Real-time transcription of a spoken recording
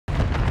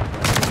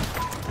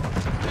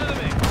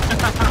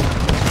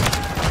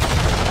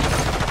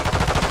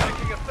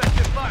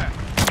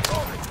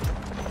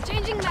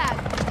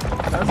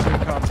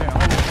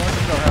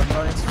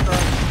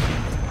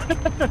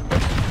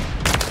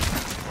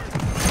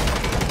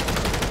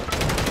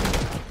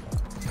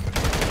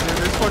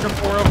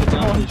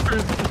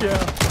Yeah.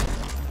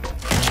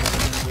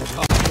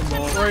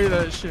 Spray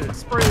that shit.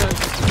 Spray that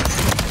shit.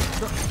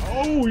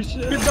 Oh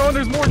shit. Keep going,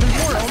 there's more, there's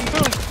more.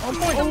 On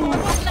point. I won't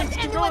let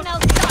anyone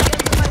else die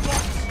under my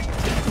watch.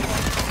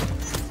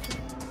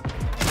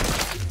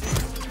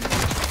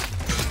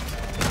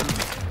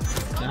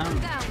 Down.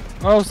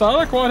 Oh,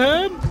 solid quad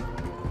head?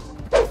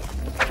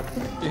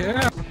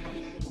 Yeah.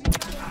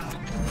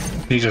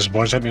 He just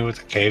buzzed at me with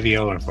the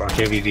KVO or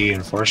KVD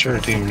Enforcer. I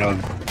didn't even know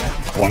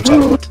once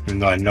even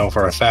though I know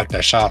for a fact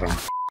I shot him.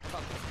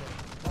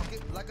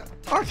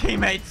 Our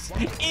teammates,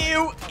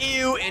 ew,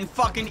 ew, and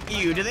fucking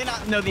ew. Do they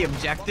not know the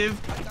objective?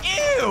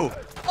 Ew!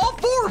 All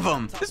four of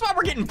them! This is why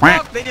we're getting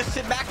fucked. They just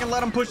sit back and let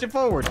them push it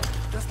forward.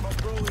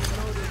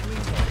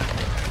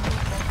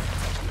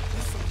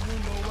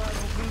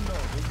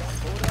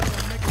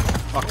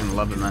 Fucking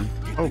love it, man.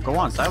 Oh, go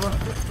on, Silo.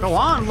 Go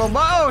on, little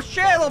oh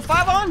shit, little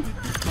 5-on.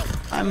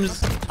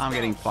 I'm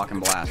getting fucking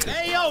blasted.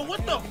 Hey yo,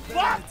 what the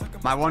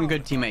fuck? My one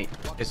good teammate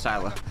is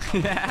Silo.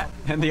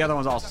 And the other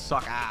ones all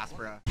suck ass,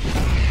 bro.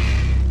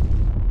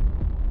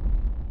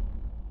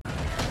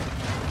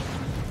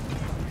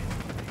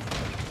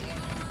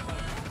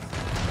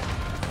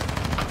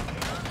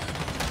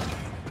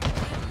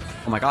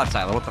 Oh my god,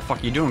 Silo, what the fuck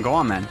are you doing? Go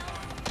on, man.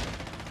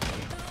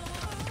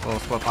 Little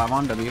split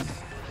 5-on, W.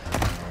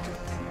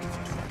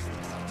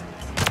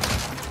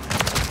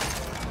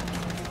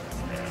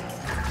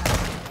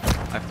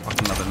 I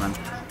fucking love it, man.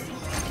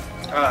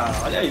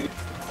 Yeah.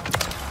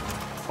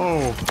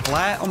 Oh,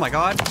 flat. Oh my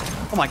god.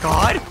 Oh my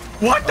god.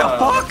 What the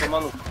fuck?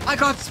 I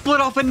got split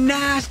off a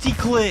nasty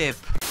clip.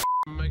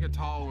 Make a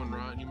tall one,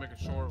 right? And you make a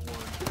short one.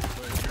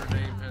 But your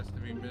name has to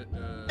be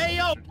hey,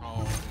 yo! Mr.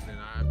 Tall, and then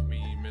I have to be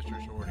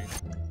Mr. Shorty.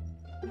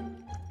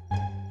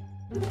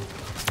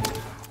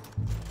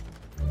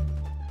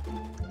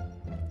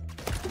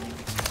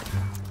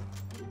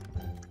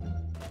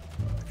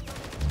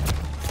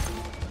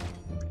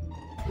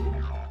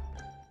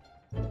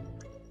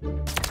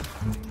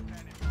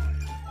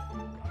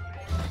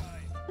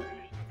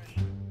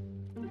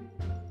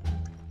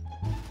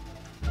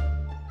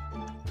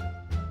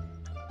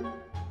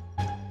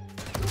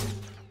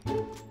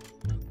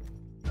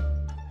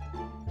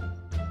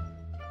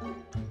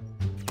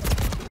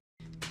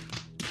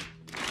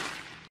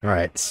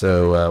 Alright,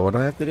 so what do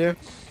I have to do?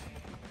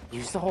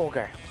 Use the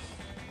Holger.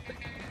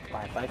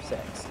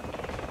 556.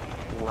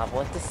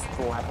 Level it to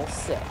level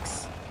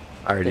 6.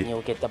 Then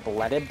you'll get the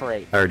blooded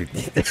break. I already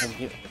did this.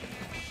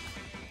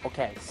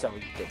 Okay, so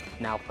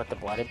now put the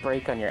blooded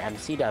break on your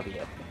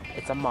MCW.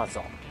 It's a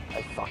muzzle.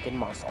 A fucking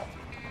muzzle.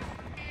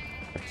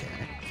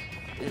 Okay.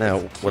 Now,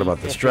 what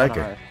about the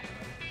striker?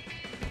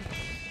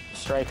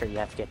 Striker, you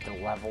have to get to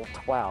level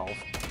 12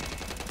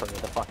 for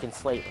the fucking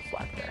slate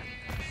reflector.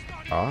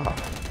 Ah,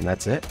 and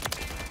that's it?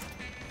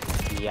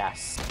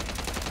 Yes.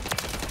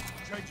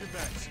 Change your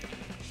bets.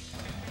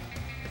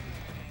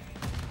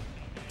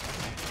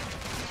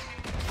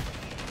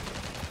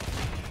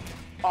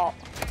 Oh.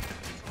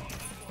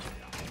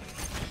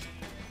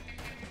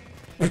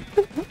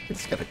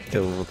 It's gotta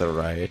kill with a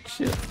riot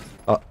shit.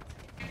 Oh.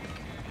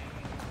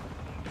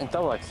 And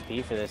double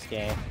XP for this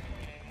game.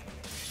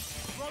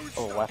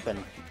 Oh,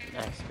 weapon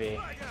XP.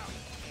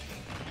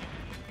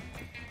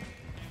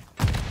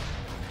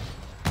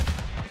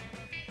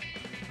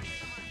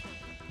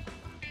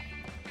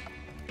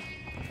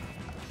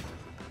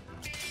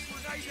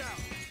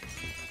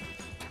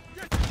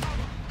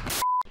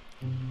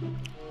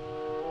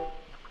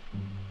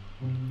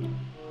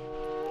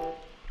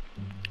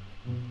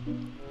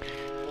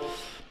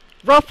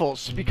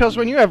 Ruffles, because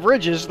when you have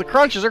ridges, the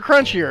crunches are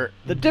crunchier,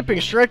 the dipping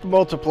strength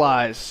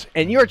multiplies,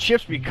 and your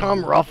chips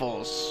become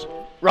Ruffles.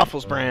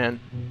 Ruffles brand.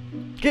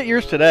 Get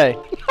yours today.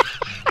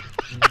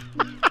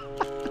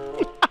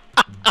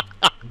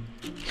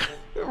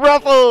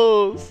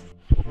 Ruffles!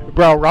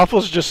 Bro,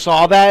 Ruffles just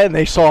saw that and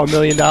they saw $1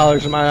 million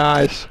in my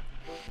eyes.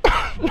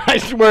 I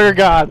swear to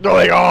God. They're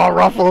like, oh,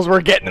 Ruffles,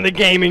 we're getting into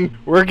gaming.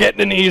 We're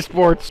getting into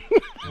esports.